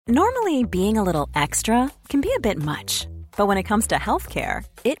Normally, being a little extra can be a bit much, but when it comes to healthcare,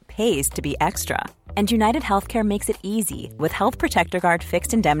 it pays to be extra. And United Healthcare makes it easy with Health Protector Guard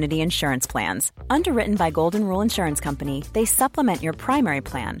fixed indemnity insurance plans. Underwritten by Golden Rule Insurance Company, they supplement your primary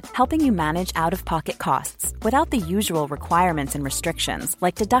plan, helping you manage out-of-pocket costs without the usual requirements and restrictions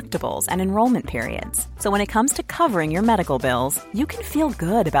like deductibles and enrollment periods. So when it comes to covering your medical bills, you can feel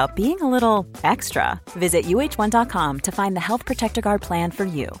good about being a little extra. Visit uh1.com to find the Health Protector Guard plan for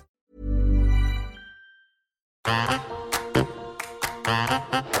you.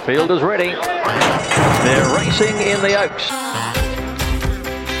 Field is ready. They're racing in the Oaks.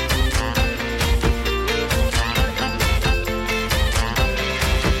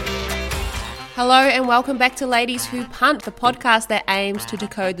 Hello and welcome back to Ladies Who Punt, the podcast that aims to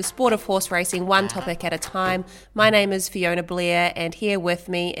decode the sport of horse racing one topic at a time. My name is Fiona Blair and here with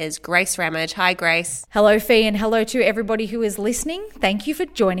me is Grace Ramage. Hi Grace. Hello Fee, and hello to everybody who is listening. Thank you for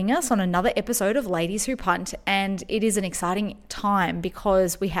joining us on another episode of Ladies Who Punt, and it is an exciting time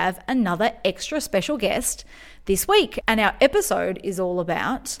because we have another extra special guest this week, and our episode is all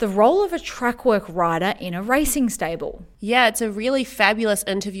about the role of a track work rider in a racing stable. Yeah, it's a really fabulous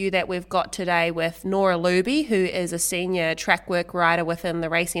interview that we've got today with Nora Luby, who is a senior track work rider within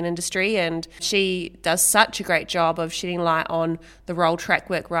the racing industry, and she does such a great job of shedding light on the role track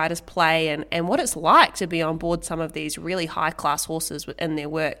work riders play and what it's like to be on board some of these really high class horses in their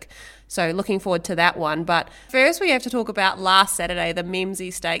work. So looking forward to that one. But first we have to talk about last Saturday, the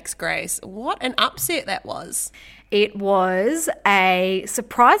Memsie Stakes, Grace. What an upset that was. It was a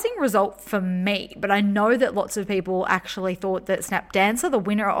surprising result for me, but I know that lots of people actually thought that Snap Dancer, the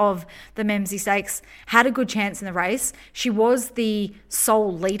winner of the Memsie Stakes, had a good chance in the race. She was the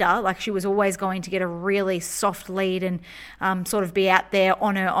sole leader, like she was always going to get a really soft lead and sort of be out there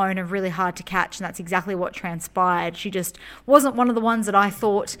on her own and really hard to catch, and that's exactly what transpired. She just wasn't one of the ones that I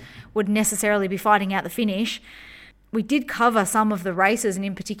thought would necessarily be fighting out the finish. We did cover some of the races, and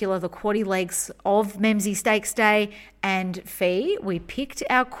in particular the quaddie legs of Memsie Stakes Day. And Fee, we picked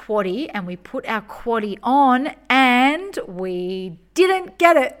our quaddie and we put our quaddie on and we didn't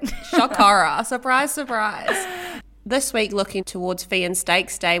get it. Shock horror. Surprise, surprise. This week, looking towards Fee and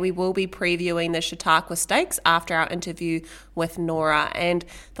Stakes Day, we will be previewing the Chautauqua Stakes after our interview with Nora. And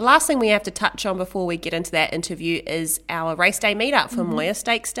the last thing we have to touch on before we get into that interview is our race day meetup for Moya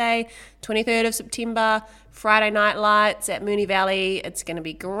Stakes Day, 23rd of September, Friday night lights at Moonee Valley. It's going to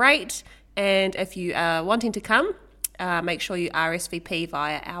be great. And if you are wanting to come, make sure you RSVP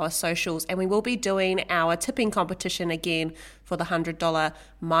via our socials, and we will be doing our tipping competition again for the $100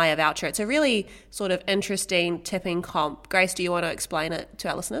 Maya voucher. It's a really sort of interesting tipping comp. Grace, do you want to explain it to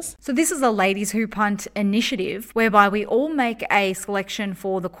our listeners? So this is a Ladies Who Punt initiative whereby we all make a selection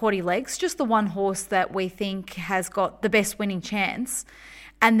for the quaddie legs, just the one horse that we think has got the best winning chance.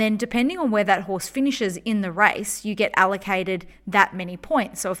 And then depending on where that horse finishes in the race, you get allocated that many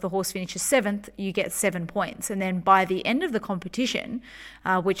points. So if the horse finishes 7th, you get 7 points. And then by the end of the competition,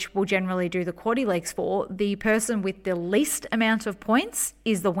 which we'll generally do the quaddie legs for, the person with the least amount of points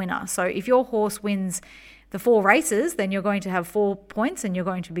is the winner. So if your horse wins the 4 races, then you're going to have 4 points and you're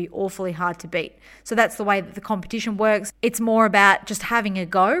going to be awfully hard to beat. So that's the way that the competition works. It's more about just having a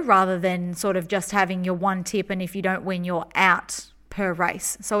go rather than sort of just having your one tip, and if you don't win, you're out per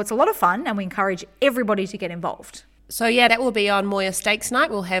race. So it's a lot of fun and we encourage everybody to get involved. So yeah, that will be on Moya Stakes night.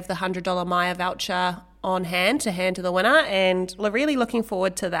 We'll have the $100 Maya voucher on hand to the winner, and we're really looking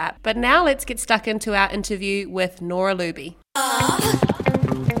forward to that. But now let's get stuck into our interview with Nora Luby.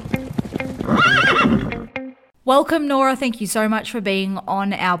 Welcome, Nora. Thank you so much for being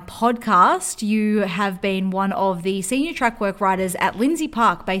on our podcast. You have been one of the senior track work riders at Lindsay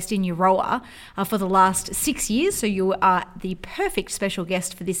Park, based in Euroa, for the last 6 years. So you are the perfect special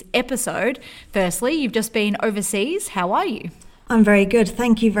guest for this episode. Firstly, you've just been overseas. How are you? I'm very good.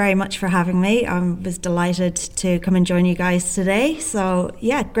 Thank you very much for having me. I was delighted to come and join you guys today. So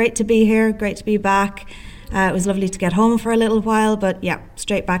yeah, great to be here. Great to be back. It was lovely to get home for a little while, but yeah,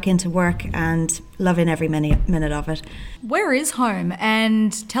 straight back into work and loving every minute of it. Where is home?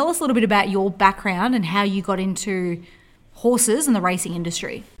 And tell us a little bit about your background and how you got into horses and the racing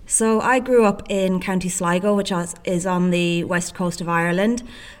industry. So I grew up in County Sligo, which is on the west coast of Ireland.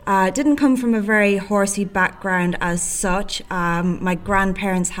 Didn't come from a very horsey background as such. My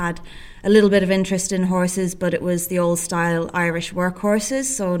grandparents had a little bit of interest in horses, but it was the old style Irish workhorses,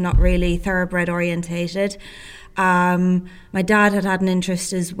 so not really thoroughbred orientated. My dad had an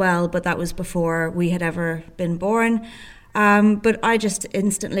interest as well, but that was before we had ever been born. But I just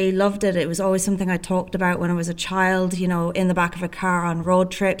instantly loved it. It was always something I talked about when I was a child, you know, in the back of a car on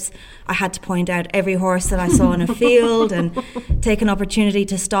road trips. I had to point out every horse that I saw in a field and take an opportunity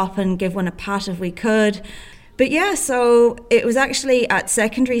to stop and give one a pat if we could. But yeah, so it was actually at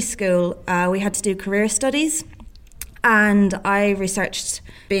secondary school, we had to do career studies, and I researched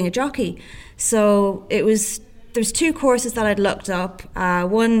being a jockey. So there's two courses that I'd looked up.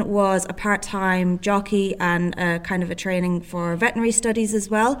 One was a part-time jockey and kind of a training for veterinary studies as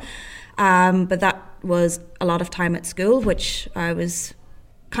well. But that was a lot of time at school, which I was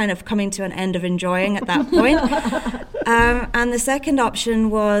kind of coming to an end of enjoying at that point. And the second option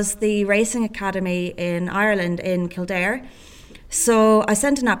was the Racing Academy in Ireland, in Kildare. So I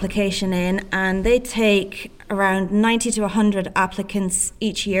sent an application in, and they take around 90 to 100 applicants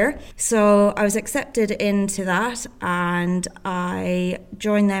each year. So I was accepted into that, and I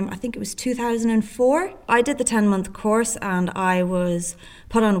joined them, I think it was 2004. I did the 10-month course, and I was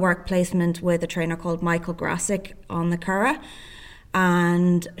put on work placement with a trainer called Michael Grasick on the Curragh.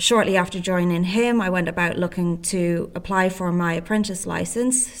 And shortly after joining him, I went about looking to apply for my apprentice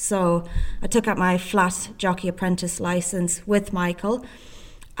license. So I took out my flat jockey apprentice license with Michael,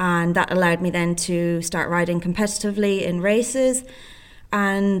 and that allowed me then to start riding competitively in races.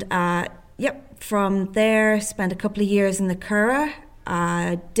 And from there, spent a couple of years in the Curragh.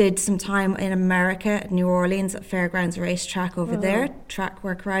 Did some time in America at New Orleans at Fairgrounds Racetrack over there, track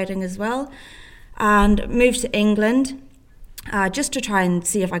work riding as well. And moved to England just to try and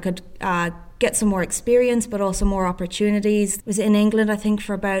see if I could get some more experience, but also more opportunities. Was in England, I think,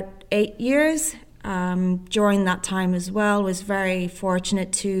 for about 8 years. During that time as well, was very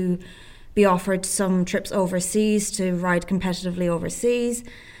fortunate to be offered some trips overseas to ride competitively overseas.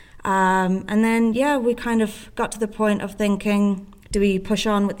 And then, we kind of got to the point of thinking, do we push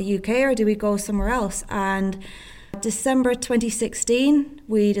on with the UK or do we go somewhere else? And December 2016,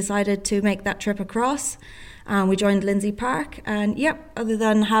 we decided to make that trip across. We joined Lindsay Park, and other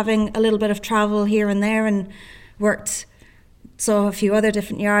than having a little bit of travel here and there and saw a few other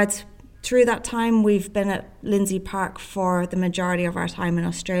different yards, through that time we've been at Lindsay Park for the majority of our time in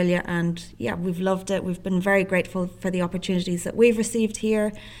Australia, and we've loved it. We've been very grateful for the opportunities that we've received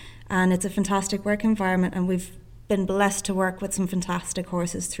here, and it's a fantastic work environment, and we've been blessed to work with some fantastic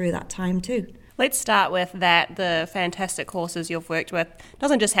horses through that time too. Let's start with that. The fantastic horses you've worked with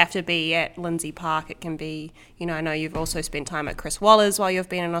doesn't just have to be at Lindsay Park. It can be, I know you've also spent time at Chris Waller's while you've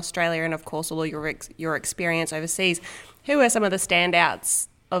been in Australia, and of course all your experience overseas. Who are some of the standouts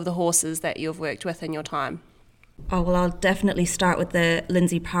of the horses that you've worked with in your time? Oh, well, I'll definitely start with the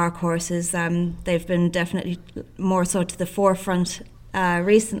Lindsay Park horses. They've been definitely more so to the forefront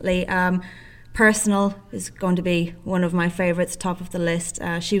recently. Personal is going to be one of my favourites, top of the list.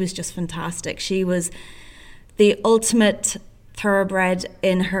 She was just fantastic. She was the ultimate thoroughbred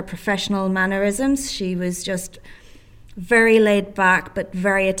in her professional mannerisms. She was just very laid back, but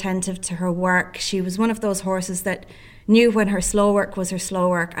very attentive to her work. She was one of those horses that knew when her slow work was her slow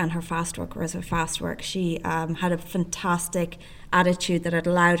work and her fast work was her fast work. She had a fantastic attitude that had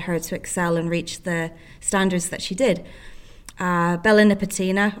allowed her to excel and reach the standards that she did. Bella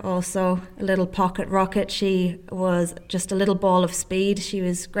Nipotina, also a little pocket rocket. She was just a little ball of speed. She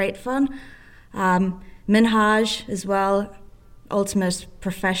was great fun. Minhaj as well, ultimate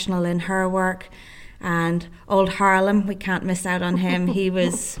professional in her work. And Old Harlem, we can't miss out on him. He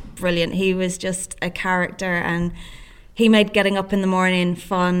was brilliant. He was just a character, and he made getting up in the morning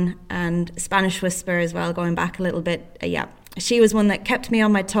fun. And Spanish Whisper as well, going back a little bit. She was one that kept me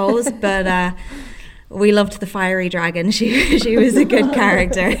on my toes, but we loved the fiery dragon. She was a good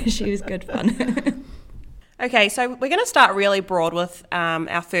character. She was good fun. Okay, so we're going to start really broad with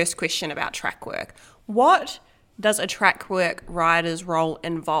our first question about track work. What does a track work rider's role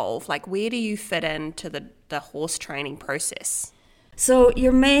involve? Like, where do you fit into the horse training process? So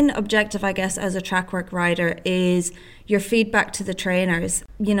your main objective, I guess, as a track work rider is your feedback to the trainers.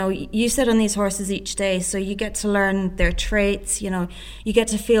 You sit on these horses each day, so you get to learn their traits, you get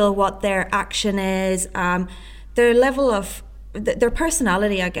to feel what their action is, their level of, their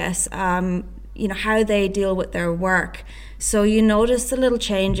personality, I guess, how they deal with their work. So you notice the little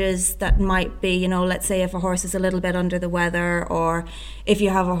changes that might be, let's say if a horse is a little bit under the weather, or if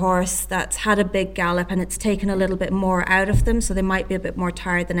you have a horse that's had a big gallop and it's taken a little bit more out of them, so they might be a bit more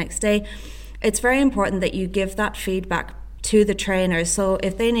tired the next day. It's very important that you give that feedback to the trainers. So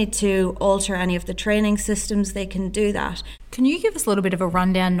if they need to alter any of the training systems, they can do that. Can you give us a little bit of a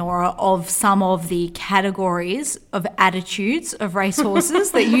rundown, Nora, of some of the categories of attitudes of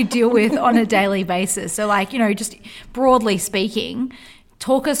racehorses that you deal with on a daily basis? So just broadly speaking,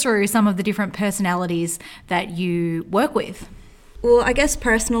 Talk us through some of the different personalities that you work with. Well, I guess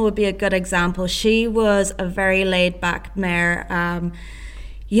Personal would be a good example. She was a very laid-back mare.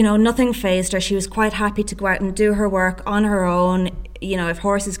 Nothing fazed her. She was quite happy to go out and do her work on her own. If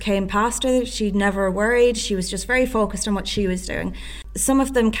horses came past her, she never worried. She was just very focused on what she was doing. Some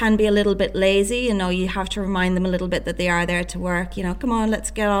of them can be a little bit lazy. You have to remind them a little bit that they are there to work. Come on,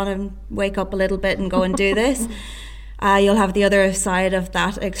 let's get on and wake up a little bit and go and do this. You'll have the other side of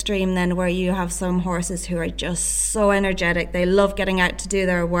that extreme then, where you have some horses who are just so energetic. They love getting out to do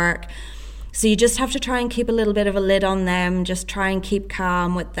their work. So you just have to try and keep a little bit of a lid on them, just try and keep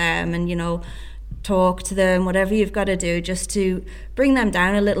calm with them and, talk to them, whatever you've got to do, just to bring them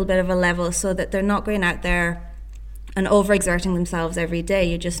down a little bit of a level so that they're not going out there and overexerting themselves every day.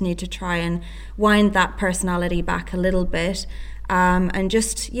 You just need to try and wind that personality back a little bit. And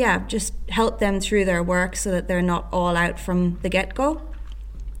just help them through their work so that they're not all out from the get-go.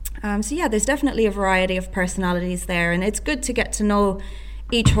 There's definitely a variety of personalities there, and it's good to get to know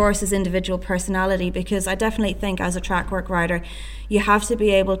each horse's individual personality, because I definitely think as a track work rider, you have to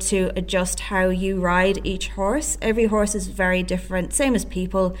be able to adjust how you ride each horse. Every horse is very different, same as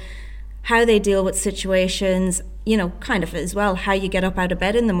people, how they deal with situations, kind of as well, how you get up out of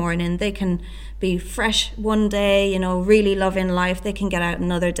bed in the morning. They can be fresh one day, really loving life. They can get out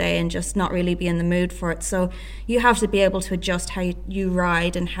another day and just not really be in the mood for it. So you have to be able to adjust how you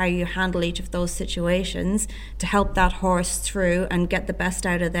ride and how you handle each of those situations to help that horse through and get the best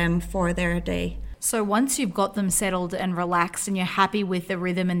out of them for their day. So once you've got them settled and relaxed and you're happy with the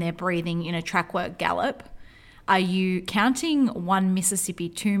rhythm and their breathing in a track work gallop, are you counting 1 Mississippi,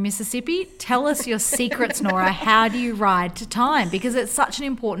 2 Mississippi? Tell us your secrets, Nora. How do you ride to time? Because it's such an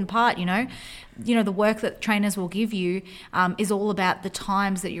important part, the work that trainers will give you is all about the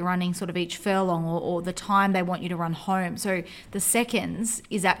times that you're running sort of each furlong or the time they want you to run home. So the seconds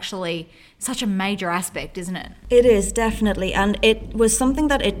is actually such a major aspect, isn't it? It is, definitely. And it was something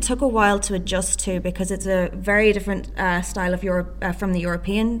that it took a while to adjust to, because it's a very different style of from the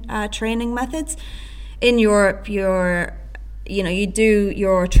European training methods. In Europe, you do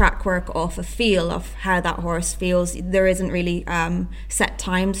your track work off a feel of how that horse feels. There isn't really set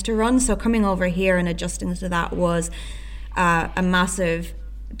times to run. So coming over here and adjusting to that was a massive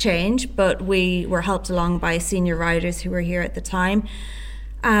change, but we were helped along by senior riders who were here at the time.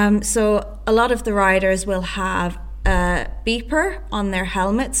 So a lot of the riders will have a beeper on their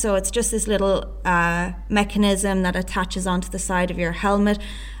helmet. So it's just this little mechanism that attaches onto the side of your helmet.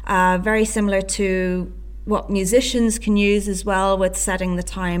 Very similar to what musicians can use as well with setting the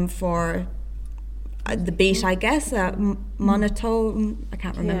time for the beat, I guess. Monotone, I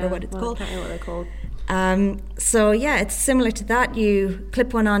can't remember what it's called. I can't remember what they're called. It's similar to that. You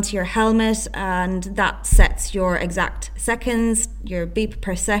clip one onto your helmet and that sets your exact seconds, your beep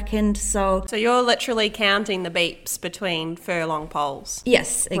per second. So you're literally counting the beeps between furlong poles?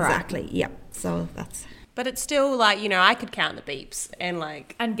 Yes, exactly. Right. Yeah. So that's... But it's still I could count the beeps and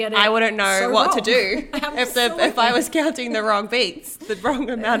get it. I wouldn't know so what wrong. To do if I was counting the wrong beats, the wrong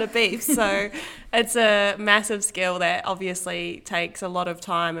amount of beeps. So it's a massive skill that obviously takes a lot of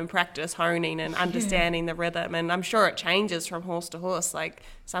time and practice honing and understanding the rhythm. And I'm sure it changes from horse to horse. Like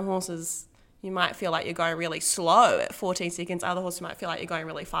some horses, you might feel like you're going really slow at 14 seconds. Other horses might feel like you're going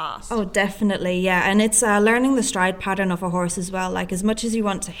really fast. Oh, definitely, yeah. And it's learning the stride pattern of a horse as well. Like as much as you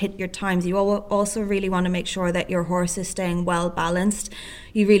want to hit your times, you also really want to make sure that your horse is staying well balanced.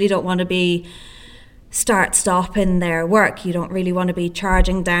 You really don't want to be start-stop in their work. You don't really want to be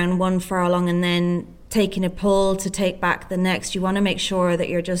charging down one furlong and then taking a pull to take back the next. You want to make sure that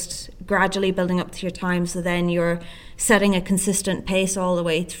you're just gradually building up to your time, so then you're setting a consistent pace all the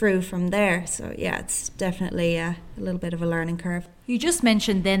way through from there. So yeah, it's definitely a little bit of a learning curve. You just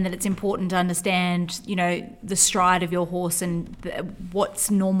mentioned then that it's important to understand, the stride of your horse and what's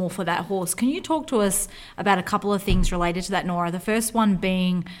normal for that horse. Can you talk to us about a couple of things related to that, Nora? The first one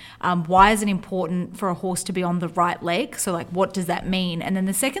being, why is it important for a horse to be on the right leg? So what does that mean? And then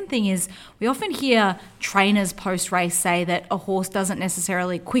the second thing is, we often hear trainers post-race say that a horse doesn't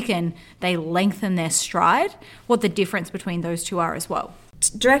necessarily quicken, they lengthen their stride. What the difference between those two are as well.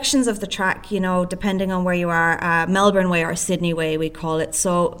 Directions of the track, depending on where you are, Melbourne Way or Sydney Way, we call it.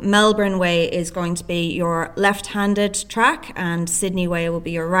 So Melbourne Way is going to be your left-handed track and Sydney Way will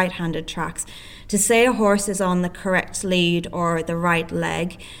be your right-handed tracks. To say a horse is on the correct lead or the right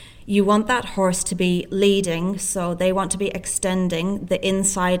leg, you want that horse to be leading, so they want to be extending the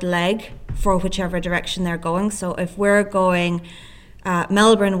inside leg for whichever direction they're going. So if we're going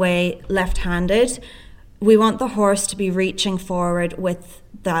Melbourne Way left-handed, we want the horse to be reaching forward with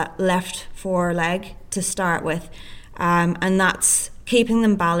that left foreleg to start with. And that's keeping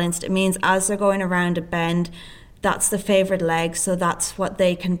them balanced. It means as they're going around a bend, that's the favourite leg, so that's what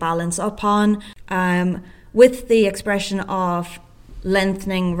they can balance up on. With the expression of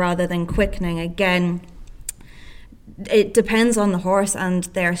lengthening rather than quickening, again, it depends on the horse and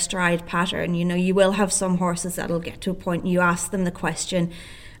their stride pattern. You know, you will have some horses that'll get to a point, you ask them the question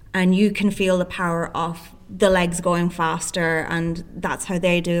and you can feel the power of the legs going faster, and that's how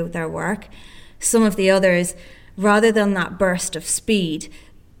they do their work. Some of the others, rather than that burst of speed,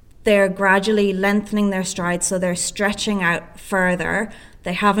 they're gradually lengthening their stride, so they're stretching out further.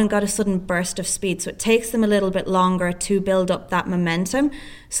 They haven't got a sudden burst of speed, so it takes them a little bit longer to build up that momentum.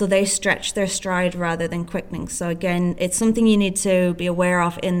 So they stretch their stride rather than quickening. So again, it's something you need to be aware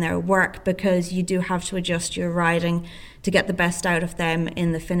of in their work, because you do have to adjust your riding to get the best out of them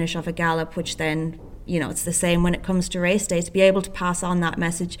in the finish of a gallop, which then, you know, it's the same when it comes to race day. To be able to pass on that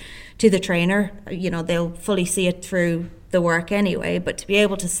message to the trainer, you know, they'll fully see it through the work anyway, but to be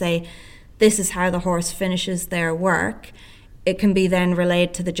able to say, this is how the horse finishes their work, it can be then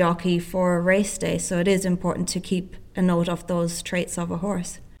relayed to the jockey for a race day. So it is important to keep a note of those traits of a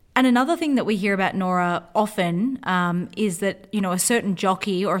horse. And another thing that we hear about, Nora, often is that, you know, a certain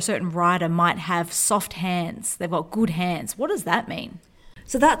jockey or a certain rider might have soft hands. They've got good hands. What does that mean?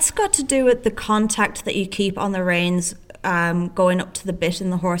 So that's got to do with the contact that you keep on the reins going up to the bit in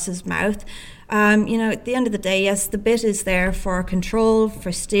the horse's mouth. You know, at the end of the day, yes, the bit is there for control,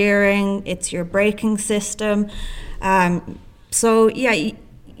 for steering. It's your braking system. So, yeah,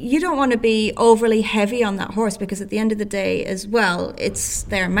 you don't want to be overly heavy on that horse, because at the end of the day as well, it's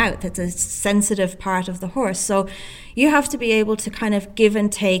their mouth. It's a sensitive part of the horse. So you have to be able to kind of give and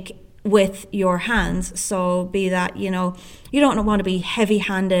take with your hands. So be that, you know, you don't want to be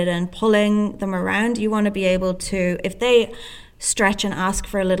heavy-handed and pulling them around. You want to be able to, if they stretch and ask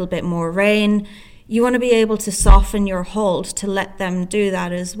for a little bit more rein, you want to be able to soften your hold to let them do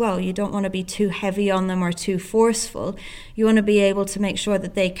that as well. You don't want to be too heavy on them or too forceful. You want to be able to make sure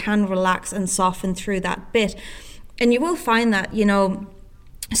that they can relax and soften through that bit. And you will find that, you know,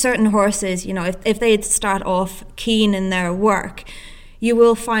 certain horses, you know, if they start off keen in their work, you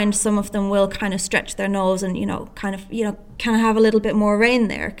will find some of them will kind of stretch their nose and, kind of, can I have a little bit more rein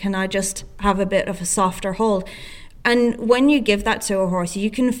there? Can I just have a bit of a softer hold? And when you give that to a horse,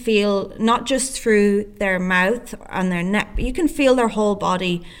 you can feel not just through their mouth and their neck, but you can feel their whole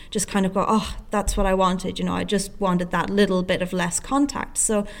body just kind of go, oh, that's what I wanted. I just wanted that little bit of less contact.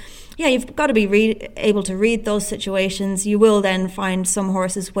 So, yeah, you've got to be able to read those situations. You will then find some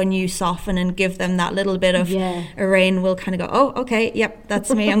horses, when you soften and give them that little bit of a rein, will kind of go, oh, okay, yep,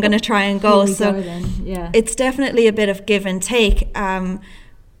 that's me. I'm going to try and go. So it's definitely a bit of give and take.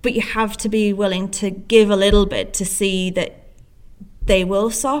 But you have to be willing to give a little bit to see that they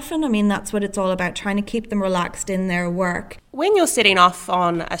will soften. I mean, that's what it's all about, trying to keep them relaxed in their work. When you're setting off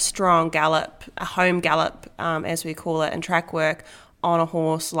on a strong gallop, a home gallop, as we call it, in track work, on a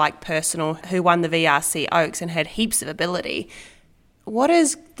horse like Personal, who won the VRC Oaks and had heaps of ability, what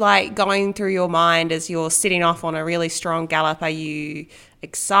is like going through your mind as you're setting off on a really strong gallop? Are you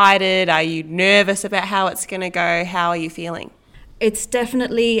excited? Are you nervous about how it's going to go? How are you feeling? It's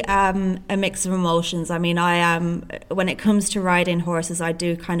definitely a mix of emotions. I mean, when it comes to riding horses, I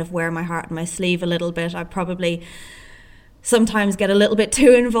do kind of wear my heart on my sleeve a little bit. I probably sometimes get a little bit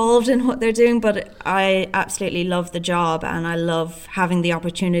too involved in what they're doing, but I absolutely love the job and I love having the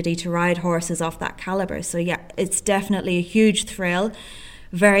opportunity to ride horses off that caliber. So yeah, it's definitely a huge thrill,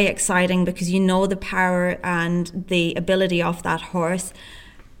 very exciting, because you know the power and the ability of that horse.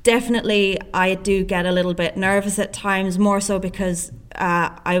 Definitely, I do get a little bit nervous at times, more so because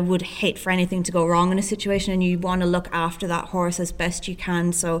I would hate for anything to go wrong in a situation, and you want to look after that horse as best you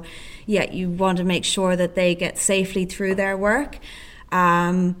can. So, yeah, you want to make sure that they get safely through their work.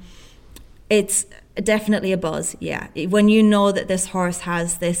 It's definitely a buzz, yeah. When you know that this horse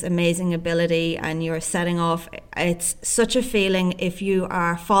has this amazing ability and you're setting off, it's such a feeling if you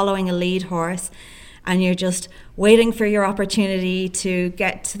are following a lead horse and you're just waiting for your opportunity to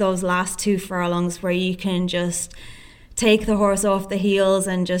get to those last 2 furlongs where you can just take the horse off the heels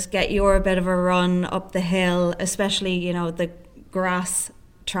and just get your bit of a run up the hill. Especially, the grass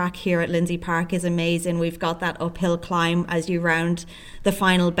track here at Lindsay Park is amazing. We've got that uphill climb as you round the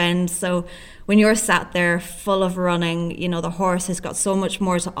final bend. So when you're sat there full of running, the horse has got so much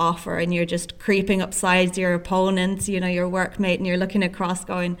more to offer, and you're just creeping up sides your opponents, your workmate, and you're looking across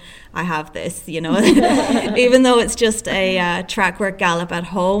going, I have this, Even though it's just a track work gallop at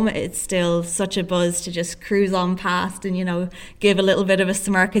home, it's still such a buzz to just cruise on past and, give a little bit of a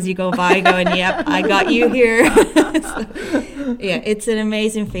smirk as you go by going, yep, I got you here. So, yeah, it's an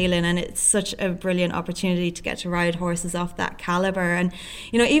amazing amazing feeling, and it's such a brilliant opportunity to get to ride horses off that caliber. And,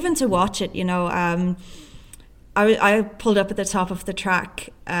 you know, even to watch it, you know, I pulled up at the top of the track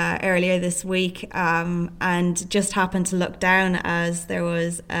earlier this week and just happened to look down as there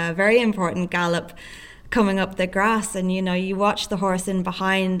was a very important gallop coming up the grass, and you know, you watch the horse in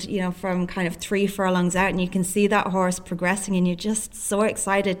behind, you know, from kind of 3 furlongs out, and you can see that horse progressing, and you're just so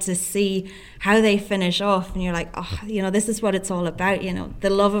excited to see how they finish off, and you're like, oh, you know, this is what it's all about, you know, the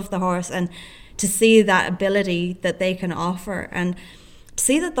love of the horse, and to see that ability that they can offer, and to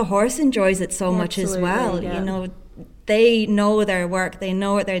see that the horse enjoys it so much as well. You know, they know their work, they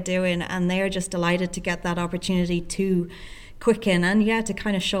know what they're doing, and they're just delighted to get that opportunity to quicken and to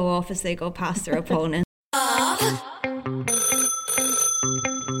kind of show off as they go past their opponent.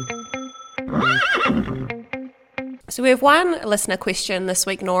 So we have one listener question this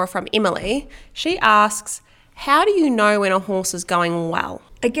week, Nora, from Emily. She asks, how do you know when a horse is going well?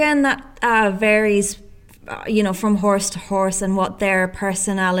 Again, that varies, you know, from horse to horse and what their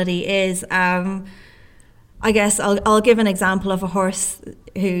personality is. I guess I'll give an example of a horse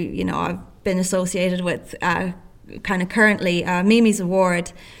who, you know, I've been associated with kind of currently, Mimi's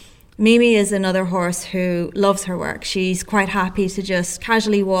Award. Mimi is another horse who loves her work. She's quite happy to just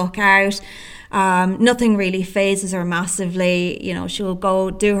casually walk out. Nothing really phases her massively. You know, she'll go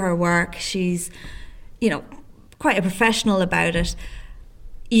do her work. She's, you know, quite a professional about it.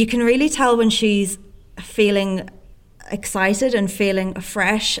 You can really tell when she's feeling excited and feeling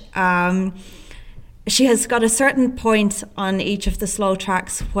fresh. She has got a certain point on each of the slow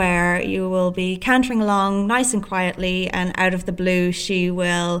tracks where you will be cantering along nice and quietly, and out of the blue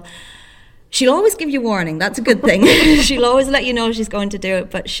she'll always give you warning. That's a good thing. She'll always let you know she's going to do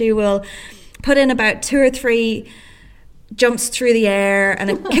it, but she will put in about 2 or 3 jumps through the air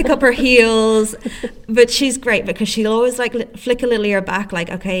and kick up her heels. But she's great because she'll always like flick a little ear back,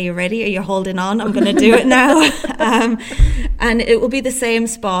 like, okay, you ready? Are you holding on? I'm going to do it now. And it will be the same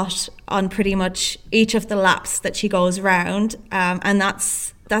spot on pretty much each of the laps that she goes round. And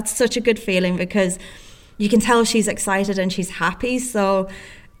that's such a good feeling because you can tell she's excited and she's happy. So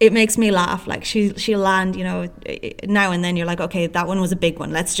it makes me laugh. Like she'll land, you know, now and then you're like, okay, that one was a big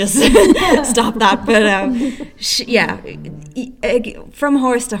one. Let's just stop that. But from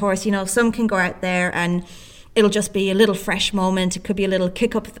horse to horse, you know, some can go out there and it'll just be a little fresh moment. It could be a little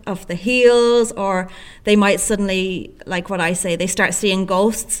kick up of the heels, or they might suddenly, like what I say, they start seeing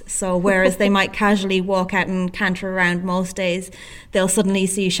ghosts. So whereas they might casually walk out and canter around most days, they'll suddenly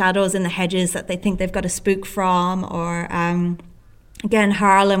see shadows in the hedges that they think they've got a spook from, or again,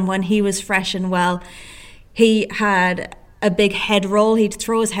 Harlem, when he was fresh and well, he had a big head roll. He'd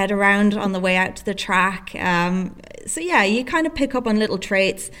throw his head around on the way out to the track. So yeah, you kind of pick up on little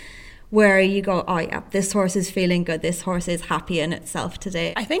traits where you go, oh yeah, this horse is feeling good. This horse is happy in itself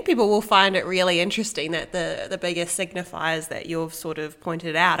today. I think people will find it really interesting that the biggest signifiers that you've sort of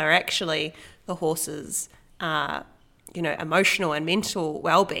pointed out are actually the horse's you know, emotional and mental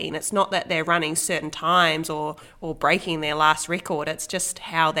well-being. It's not that they're running certain times or breaking their last record. It's just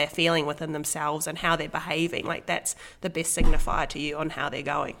how they're feeling within themselves and how they're behaving. Like, that's the best signifier to you on how they're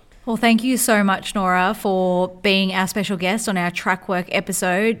going. Well, thank you so much, Nora, for being our special guest on our track work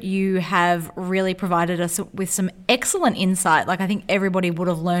episode. You have really provided us with some excellent insight. Like, I think everybody would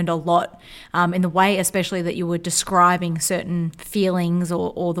have learned a lot in the way, especially that you were describing certain feelings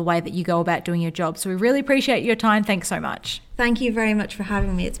or the way that you go about doing your job. So we really appreciate your time. Thanks so much. Thank you very much for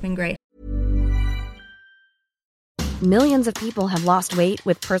having me. It's been great. Millions of people have lost weight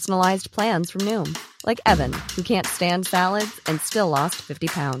with personalized plans from Noom. Like Evan, who can't stand salads and still lost 50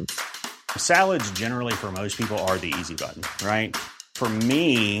 pounds. Salads generally for most people are the easy button, right? For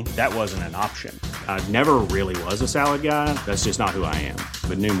me, that wasn't an option. I never really was a salad guy. That's just not who I am.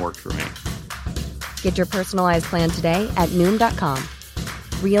 But Noom worked for me. Get your personalized plan today at Noom.com.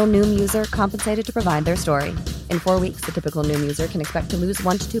 Real Noom user compensated to provide their story. In 4 weeks, the typical Noom user can expect to lose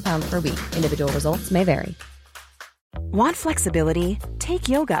 1 to 2 pounds per week. Individual results may vary. Want flexibility? Take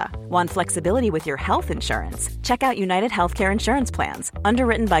yoga. Want flexibility with your health insurance? Check out United Healthcare Insurance Plans.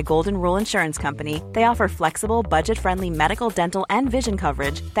 Underwritten by Golden Rule Insurance Company, they offer flexible, budget-friendly medical, dental, and vision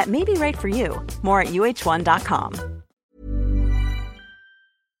coverage that may be right for you. More at uh1.com.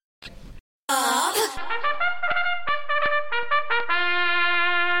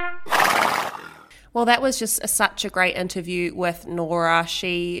 Well, that was just such a great interview with Nora.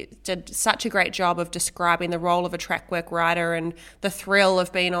 She did such a great job of describing the role of a track work rider and the thrill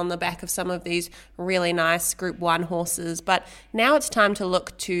of being on the back of some of these really nice Group 1 horses. But now it's time to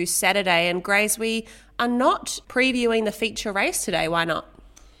look to Saturday. And Grace, we are not previewing the feature race today. Why not?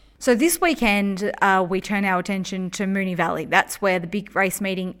 So this weekend, we turn our attention to Moonee Valley. That's where the big race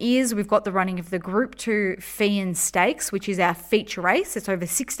meeting is. We've got the running of the Group 2 Feehan Stakes, which is our feature race. It's over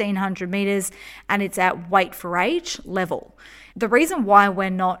 1,600 metres and it's at weight for age level. The reason why we're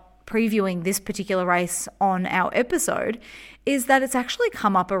not previewing this particular race on our episode is that it's actually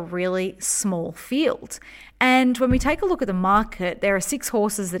come up a really small field. And when we take a look at the market, there are 6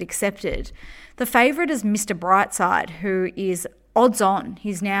 horses that accepted. The favourite is Mr. Brightside, who is odds on.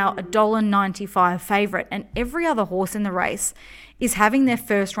 He's now $1.95 favourite, and every other horse in the race is having their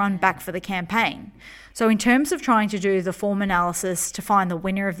first run back for the campaign. So in terms of trying to do the form analysis to find the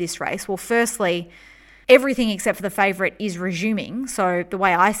winner of this race, well, firstly, everything except for the favourite is resuming. So the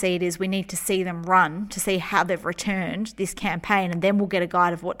way I see it is we need to see them run to see how they've returned this campaign, and then we'll get a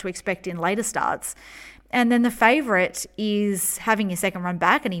guide of what to expect in later starts. And then the favourite is having his second run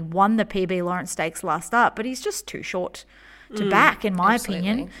back, and he won the PB Lawrence Stakes last start, but he's just too short to back, in my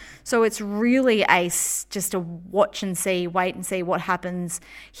opinion. So it's really just a watch and see, wait and see what happens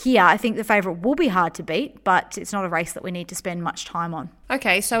here. I think the favourite will be hard to beat, but it's not a race that we need to spend much time on.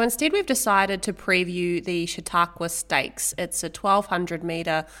 Okay, so instead we've decided to preview the Chautauqua Stakes. It's a 1,200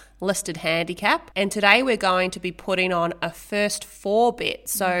 metre listed handicap, and today we're going to be putting on a first 4 bet.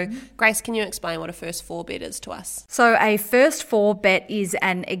 So Grace, can you explain what a first 4 bet is to us? So a first 4 bet is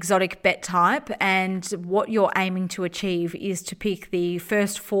an exotic bet type, and what you're aiming to achieve is to pick the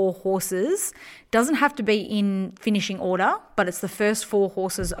first 4 horses. Doesn't have to be in finishing order, but it's the first 4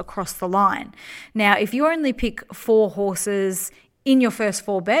 horses across the line. Now, if you only pick 4 horses in your first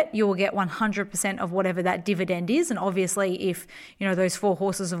 4 bet, you will get 100% of whatever that dividend is. And obviously, if those 4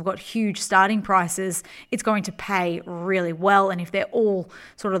 horses have got huge starting prices, it's going to pay really well. And if they're all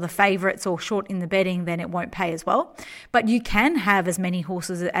sort of the favourites or short in the betting, then it won't pay as well. But you can have as many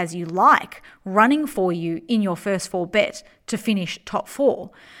horses as you like running for you in your first 4 bet to finish top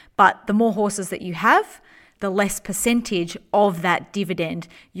 4. But the more horses that you have, the less percentage of that dividend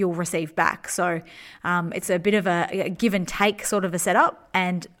you'll receive back. So it's a bit of a give and take sort of a setup,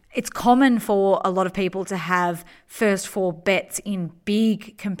 and it's common for a lot of people to have first 4 bets in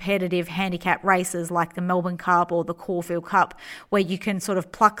big competitive handicap races like the Melbourne Cup or the Caulfield Cup, where you can sort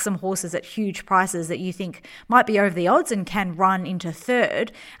of pluck some horses at huge prices that you think might be over the odds and can run into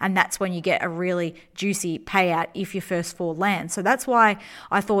third, and that's when you get a really juicy payout if your first 4 land. So that's why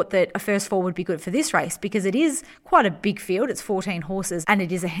I thought that a first 4 would be good for this race, because it is quite a big field. It's 14 horses and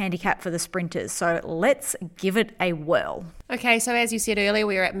it is a handicap for the sprinters. So let's give it a whirl. Okay, so as you said earlier,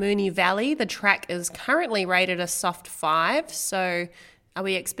 we're at Moonee Valley. The track is currently rated a soft 5. So are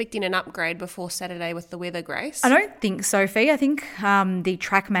we expecting an upgrade before Saturday with the weather, Grace? I don't think so, Fee. I think the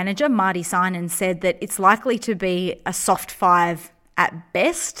track manager, Marty Synan, said that it's likely to be a soft 5 at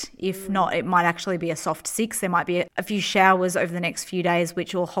best. If not, it might actually be a soft 6. There might be a few showers over the next few days,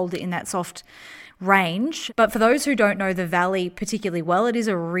 which will hold it in that soft range. But for those who don't know the Valley particularly well, it is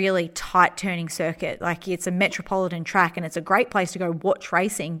a really tight turning circuit. Like, it's a metropolitan track and it's a great place to go watch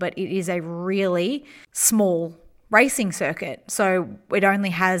racing, but it is a really small racing circuit. So it only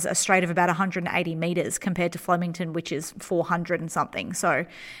has a straight of about 180 metres compared to Flemington, which is 400 and something. So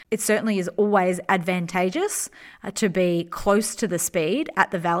it certainly is always advantageous to be close to the speed at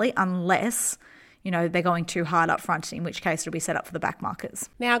the Valley, unless they're going too hard up front, in which case it'll be set up for the back markers.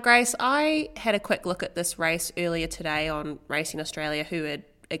 Now, Grace, I had a quick look at this race earlier today on Racing Australia, who had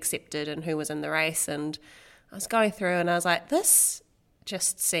accepted and who was in the race, and I was going through and I was like, this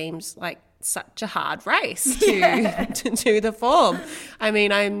just seems like such a hard race to do the form. I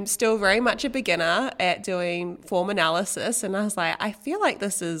mean, I'm still very much a beginner at doing form analysis, and I was like, I feel like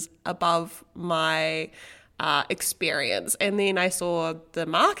this is above my experience. And then I saw the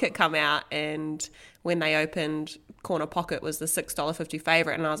market come out, and when they opened, Corner Pocket was the $6.50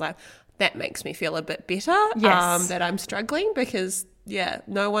 favourite, and I was like, that makes me feel a bit better. Yes. That I'm struggling, because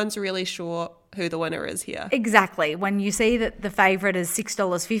no one's really sure who the winner is here. Exactly. When you see that the favourite is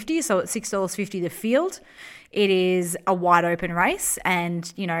 $6.50, so it's $6.50 the field, it is a wide open race,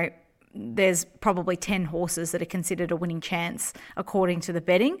 and there's probably 10 horses that are considered a winning chance according to the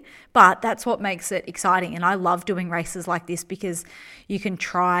betting. But that's what makes it exciting. And I love doing races like this because you can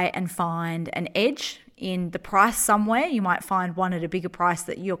try and find an edge in the price somewhere. You might find one at a bigger price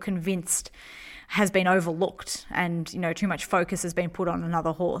that you're convinced has been overlooked and, too much focus has been put on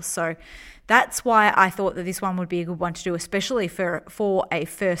another horse. So that's why I thought that this one would be a good one to do, especially for a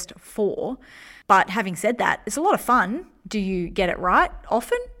first 4. But having said that, it's a lot of fun. Do you get it right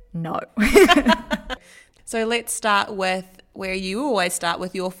often? No. So let's start with where you always start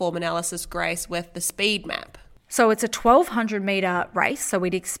with your form analysis, Grace, with the speed map. So it's a 1,200 metre race, so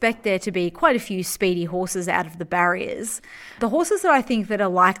we'd expect there to be quite a few speedy horses out of the barriers. The horses that I think that are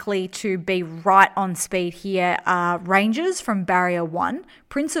likely to be right on speed here are Rangers from barrier 1,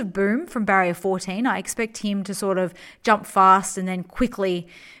 Prince of Boom from barrier 14. I expect him to sort of jump fast and then quickly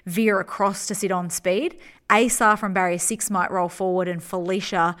veer across to sit on speed. Asar from barrier 6 might roll forward, and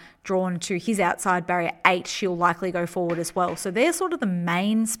Felicia, drawn to his outside barrier 8, she'll likely go forward as well. So they're sort of the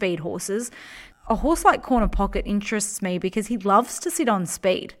main speed horses. A horse like Corner Pocket interests me because he loves to sit on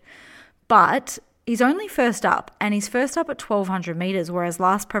speed, but he's only first up, and he's first up at 1,200 metres, whereas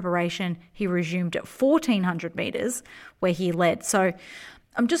last preparation he resumed at 1,400 metres where he led. So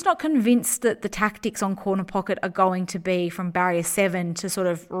I'm just not convinced that the tactics on Corner Pocket are going to be from barrier 7 to sort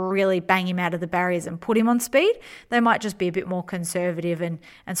of really bang him out of the barriers and put him on speed. They might just be a bit more conservative and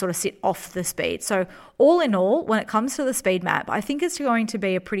sort of sit off the speed. So all in all, when it comes to the speed map, I think it's going to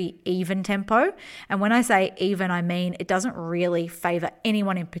be a pretty even tempo. And when I say even, I mean it doesn't really favour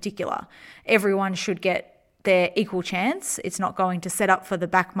anyone in particular. Everyone should get their equal chance. It's not going to set up for the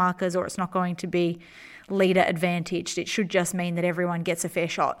back markers, or it's not going to be leader advantaged. It should just mean that everyone gets a fair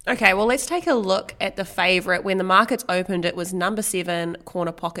shot. Okay, well, let's take a look at the favourite. When the markets opened, it was number 7,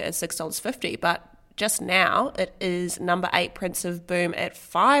 Corner Pocket at $6.50, but just now it is number 8, Prince of Boom at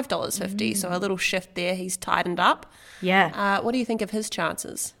 $5.50. So a little shift there. He's tightened up. Yeah. What do you think of his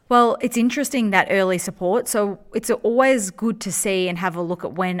chances? Well, it's interesting, that early support. So it's always good to see and have a look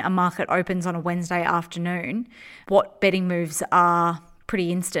at when a market opens on a Wednesday afternoon, what betting moves are pretty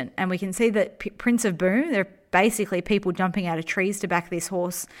instant. And we can see that Prince of Boom, there are basically people jumping out of trees to back this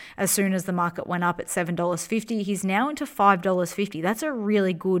horse as soon as the market went up at $7.50. He's now into $5.50. That's a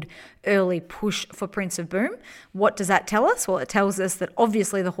really good early push for Prince of Boom. What does that tell us? Well, it tells us that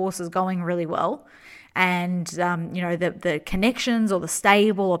obviously the horse is going really well. And, the connections or the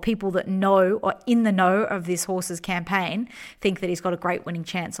stable or people that know or in the know of this horse's campaign think that he's got a great winning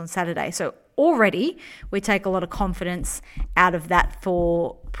chance on Saturday. So already we take a lot of confidence out of that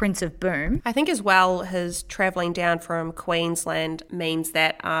for Prince of Boom. I think as well his travelling down from Queensland means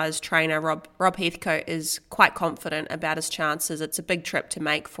that his trainer Rob Heathcote is quite confident about his chances. It's a big trip to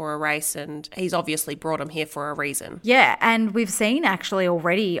make for a race, and he's obviously brought him here for a reason. Yeah, and we've seen actually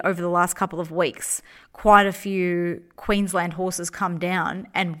already over the last couple of weeks quite a few Queensland horses come down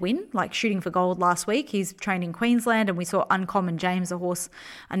and win, like Shooting for Gold last week. He's trained in Queensland, and we saw Uncommon James, a horse,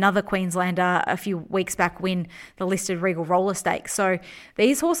 another Queenslander, a few weeks back win the listed Regal Roller Stakes. So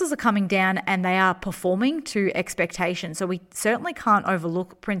these horses are coming down and they are performing to expectation. So we certainly can't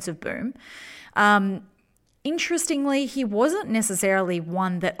overlook Prince of Boom. Interestingly, he wasn't necessarily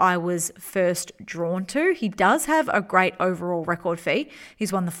one that I was first drawn to. He does have a great overall record fee.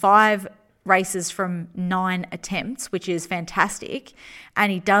 He's won the 5 races from 9 attempts, which is fantastic.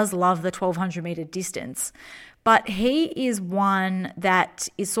 And he does love the 1,200 metre distance. But he is one that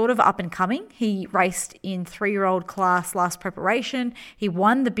is sort of up and coming. He raced in 3-year-old class last preparation. He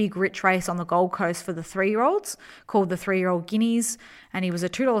won the big rich race on the Gold Coast for the 3-year-olds called the 3-year-old Guineas. And he was a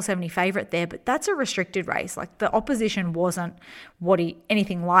 $2.70 favourite there. But that's a restricted race. Like, the opposition wasn't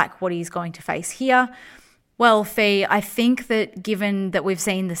anything like what he's going to face here. Well, Fee, I think that given that we've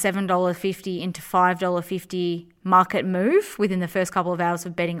seen the $7.50 into $5.50 market move within the first couple of hours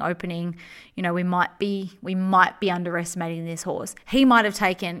of betting opening, we might be underestimating this horse. He might have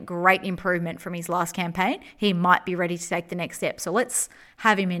taken great improvement from his last campaign. He might be ready to take the next step. So let's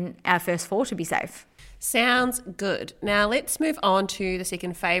have him in our first 4 to be safe. Sounds good. Now let's move on to the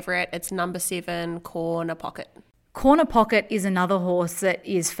second favourite. It's number 7, Corner Pocket. Corner Pocket is another horse that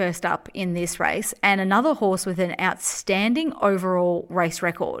is first up in this race, and another horse with an outstanding overall race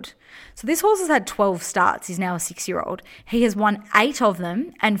record. So this horse has had 12 starts. He's now a 6-year-old. He has won 8 of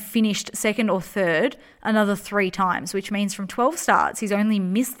them and finished second or third another 3 times, which means from 12 starts, he's only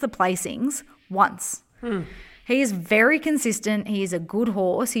missed the placings once. He is very consistent. He is a good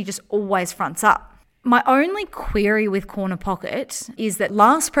horse. He just always fronts up. My only query with Corner Pocket is that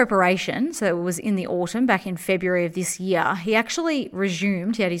last preparation, so it was in the autumn, back in February of this year, he actually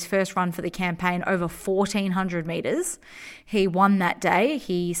resumed. He had his first run for the campaign over 1,400 metres. He won that day.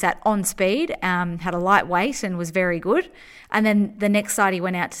 He sat on speed, had a light weight and was very good. And then the next start he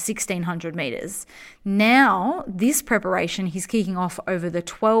went out to 1,600 metres. Now, this preparation, he's kicking off over the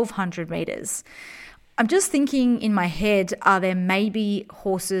 1,200 metres. I'm just thinking in my head, are there maybe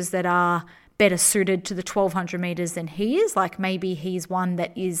horses that are better suited to the 1,200 metres than he is? Like maybe he's one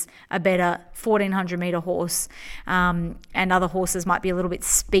that is a better 1,400 metre horse, and other horses might be a little bit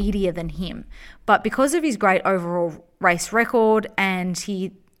speedier than him. But because of his great overall race record, and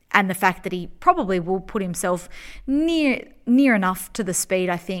he and the fact that he probably will put himself near enough to the speed,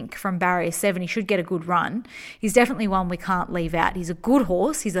 I think, from barrier 7. He should get a good run. He's definitely one we can't leave out. He's a good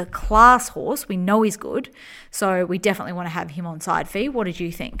horse. He's a class horse. We know he's good. So we definitely want to have him on side fee. What did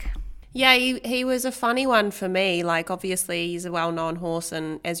you think? Yeah, he was a funny one for me. Like, obviously, he's a well-known horse,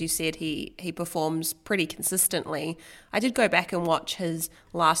 and as you said, he performs pretty consistently. I did go back and watch his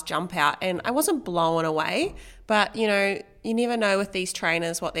last jump out, and I wasn't blown away. But, you know, you never know with these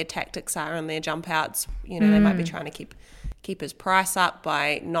trainers what their tactics are on their jump outs. You know, they might be trying to keep his price up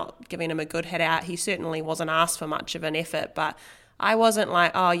by not giving him a good head out. He certainly wasn't asked for much of an effort, but I wasn't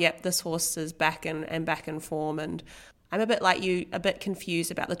like, oh, yep, this horse is back in form. And I'm a bit like you, a bit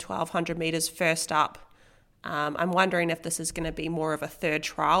confused about the 1,200 metres first up. I'm wondering if this is going to be more of a third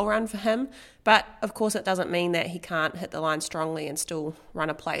trial run for him. But, of course, it doesn't mean that he can't hit the line strongly and still run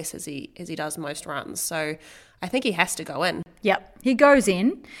a place as he does most runs. So I think he has to go in. Yep, he goes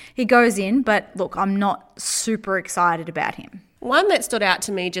in, but look, I'm not super excited about him. One that stood out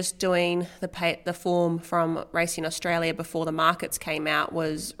to me just doing the form from Racing Australia before the markets came out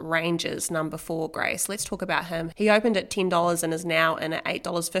was Rangers number 4, Grace. Let's talk about him. He opened at $10 and is now in at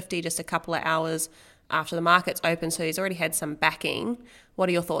 $8.50 just a couple of hours after the markets open, so he's already had some backing. What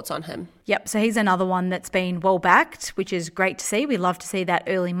are your thoughts on him? Yep, so he's another one that's been well backed, which is great to see. We love to see that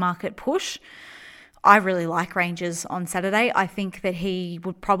early market push. I really like Rangers on Saturday. I think that he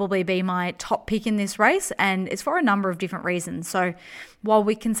would probably be my top pick in this race, and it's for a number of different reasons. So while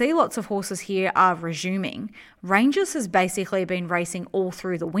we can see lots of horses here are resuming, Rangers has basically been racing all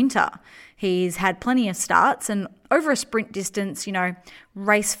through the winter. He's had plenty of starts, and over a sprint distance, you know,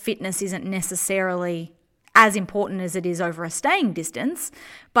 race fitness isn't necessarily as important as it is over a staying distance,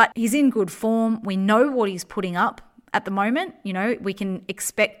 but he's in good form. We know what he's putting up at the moment. You know, we can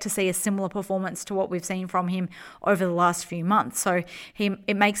expect to see a similar performance to what we've seen from him over the last few months. So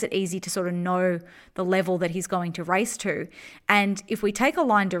it makes it easy to sort of know the level that he's going to race to. And if we take a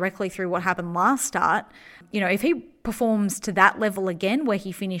line directly through what happened last start, you know, if he performs to that level again, where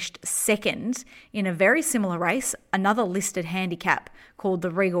he finished second in a very similar race, another listed handicap called the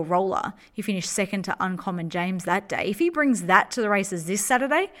Regal Roller. He finished second to Uncommon James that day. If he brings that to the races this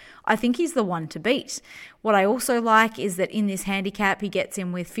Saturday, I think he's the one to beat. What I also like is that in this handicap, he gets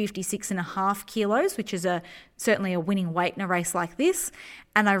in with 56.5 kilos, which is certainly a winning weight in a race like this.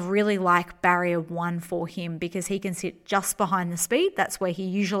 And I really like barrier 1 for him because he can sit just behind the speed. That's where he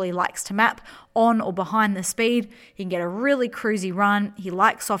usually likes to map, on or behind the speed. He can get a really cruisy run. He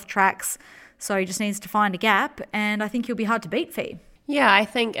likes soft tracks. So he just needs to find a gap, and I think he'll be hard to beat, Fee. Yeah, I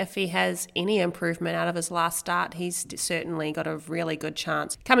think if he has any improvement out of his last start, he's certainly got a really good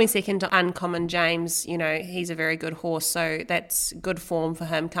chance. Coming second to Uncommon James, you know, he's a very good horse, so that's good form for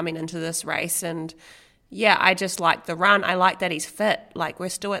him coming into this race. And yeah, I just like the run. I like that he's fit. Like, we're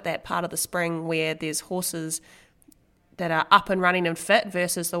still at that part of the spring where there's horses that are up and running and fit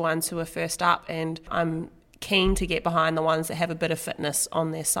versus the ones who are first up, and I'm keen to get behind the ones that have a bit of fitness on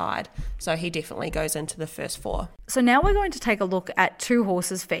their side. So he definitely goes into the first 4. So now we're going to take a look at 2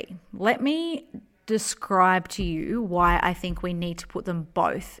 horses, Fee. Let me describe to you why I think we need to put them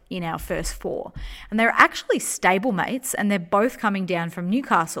both in our first 4. And they're actually stablemates, and they're both coming down from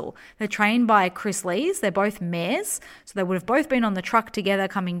Newcastle. They're trained by Chris Lees. They're both mares, so they would have both been on the truck together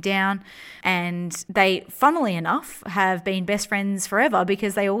coming down, and they, funnily enough, have been best friends forever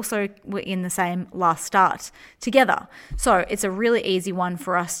because they also were in the same last start together. So it's a really easy one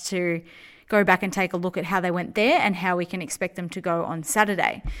for us to go back and take a look at how they went there and how we can expect them to go on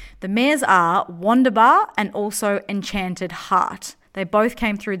Saturday. The mares are Wonderbar and also Enchanted Heart. They both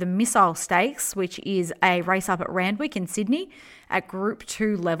came through the Missile Stakes, which is a race up at Randwick in Sydney at Group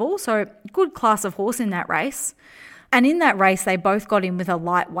 2 level. So good class of horse in that race. And in that race, they both got in with a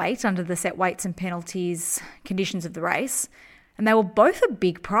lightweight under the set weights and penalties conditions of the race. And they were both a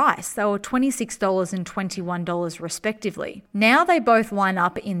big price. They were $26 and $21 respectively. Now they both line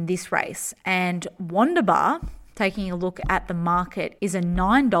up in this race, and Wonderbar, taking a look at the market, is a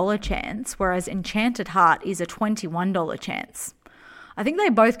 $9 chance, whereas Enchanted Heart is a $21 chance. I think they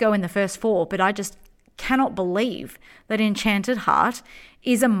both go in the first 4, but I just cannot believe that Enchanted Heart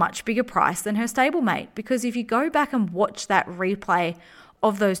is a much bigger price than her stablemate, because if you go back and watch that replay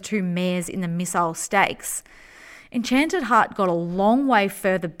of those 2 mares in the Missile Stakes, Enchanted Heart got a long way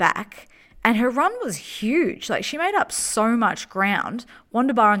further back, and her run was huge. Like, she made up so much ground.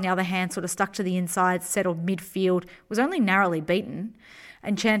 Wonderbar, on the other hand, sort of stuck to the inside, settled midfield, was only narrowly beaten.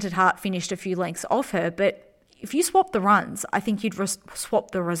 Enchanted Heart finished a few lengths off her, but if you swap the runs, I think you'd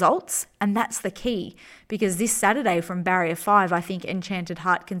swap the results, and that's the key, because this Saturday from barrier 5, I think Enchanted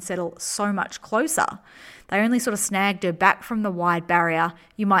Heart can settle so much closer. They only sort of snagged her back from the wide barrier.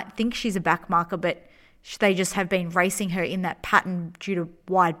 You might think she's a back marker, but they just have been racing her in that pattern due to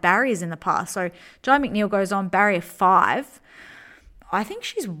wide barriers in the past. So Jai McNeil goes on barrier 5. I think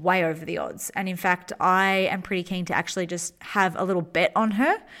she's way over the odds. And in fact, I am pretty keen to actually just have a little bet on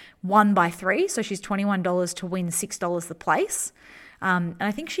her, 1 by 3. So she's $21 to win $6 the place. And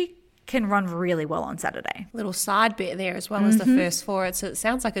I think she can run really well on Saturday. Little side bet there as well as the first 4. It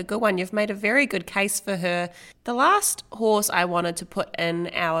sounds like a good one. You've made a very good case for her. The last horse I wanted to put in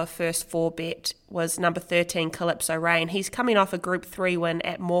our first 4 bet was number 13, Calypso Rain. He's coming off a Group 3 win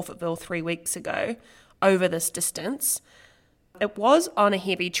at Morphettville 3 weeks ago over this distance. It was on a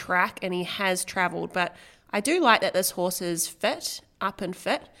heavy track and he has travelled, but I do like that this horse is fit, up and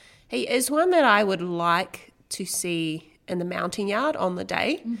fit. He is one that I would like to see in the mounting yard on the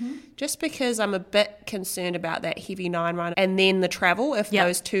day, just because I'm a bit concerned about that heavy 9 run and then the travel, if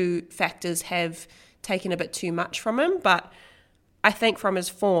those 2 factors have taken a bit too much from him. But I think from his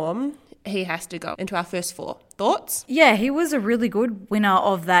form, he has to go into our first 4. Thoughts? Yeah, he was a really good winner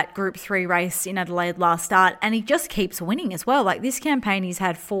of that Group 3 race in Adelaide last start, and he just keeps winning as well. Like this campaign, he's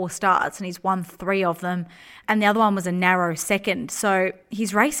had 4 starts and he's won 3 of them, and the other one was a narrow second. So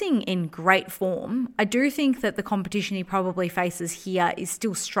he's racing in great form. I do think that the competition he probably faces here is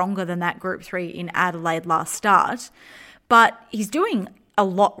still stronger than that Group 3 in Adelaide last start, but he's doing a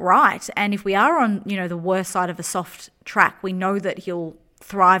lot right. And if we are on, the worst side of a soft track, we know that he'll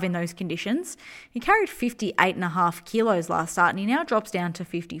thrive in those conditions. He carried 58.5 kilos last start and he now drops down to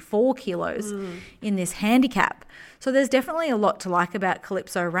 54 kilos in this handicap. So there's definitely a lot to like about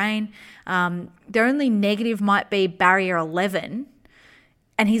Calypso Rain. The only negative might be barrier 11,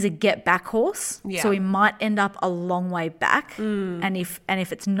 and he's a get back horse, so he might end up a long way back. And if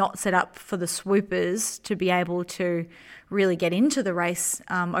it's not set up for the swoopers to be able to really get into the race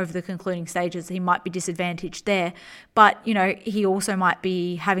over the concluding stages, he might be disadvantaged there. But, he also might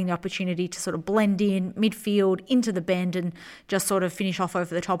be having the opportunity to sort of blend in midfield into the bend and just sort of finish off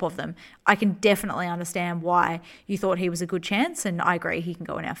over the top of them. I can definitely understand why you thought he was a good chance, and I agree he can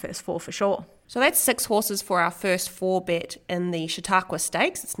go in our first 4 for sure. So that's 6 horses for our first 4 bet in the Chautauqua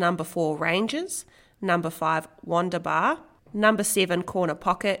Stakes. It's number 4, Rangers, number 5, Wonderbar, number 7, Corner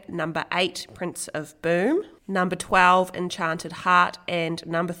Pocket, number 8, Prince of Boom, number 12, Enchanted Heart, and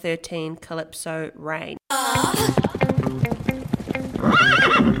number 13, Calypso Rain.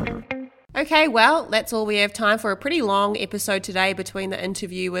 Okay, well, that's all we have time for. A pretty long episode today between the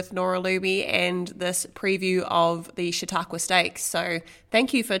interview with Nora Luby and this preview of the Chautauqua Stakes. So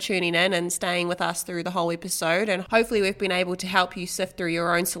thank you for tuning in and staying with us through the whole episode. And hopefully we've been able to help you sift through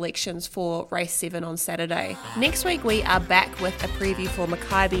your own selections for race 7 on Saturday. Next week, we are back with a preview for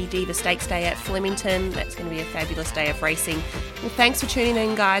Maccabi Diva Stakes Day at Flemington. That's going to be a fabulous day of racing. Well, thanks for tuning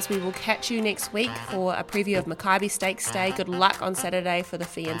in, guys. We will catch you next week for a preview of Maccabi Stakes Day. Good luck on Saturday for the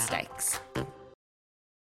Fee and Stakes.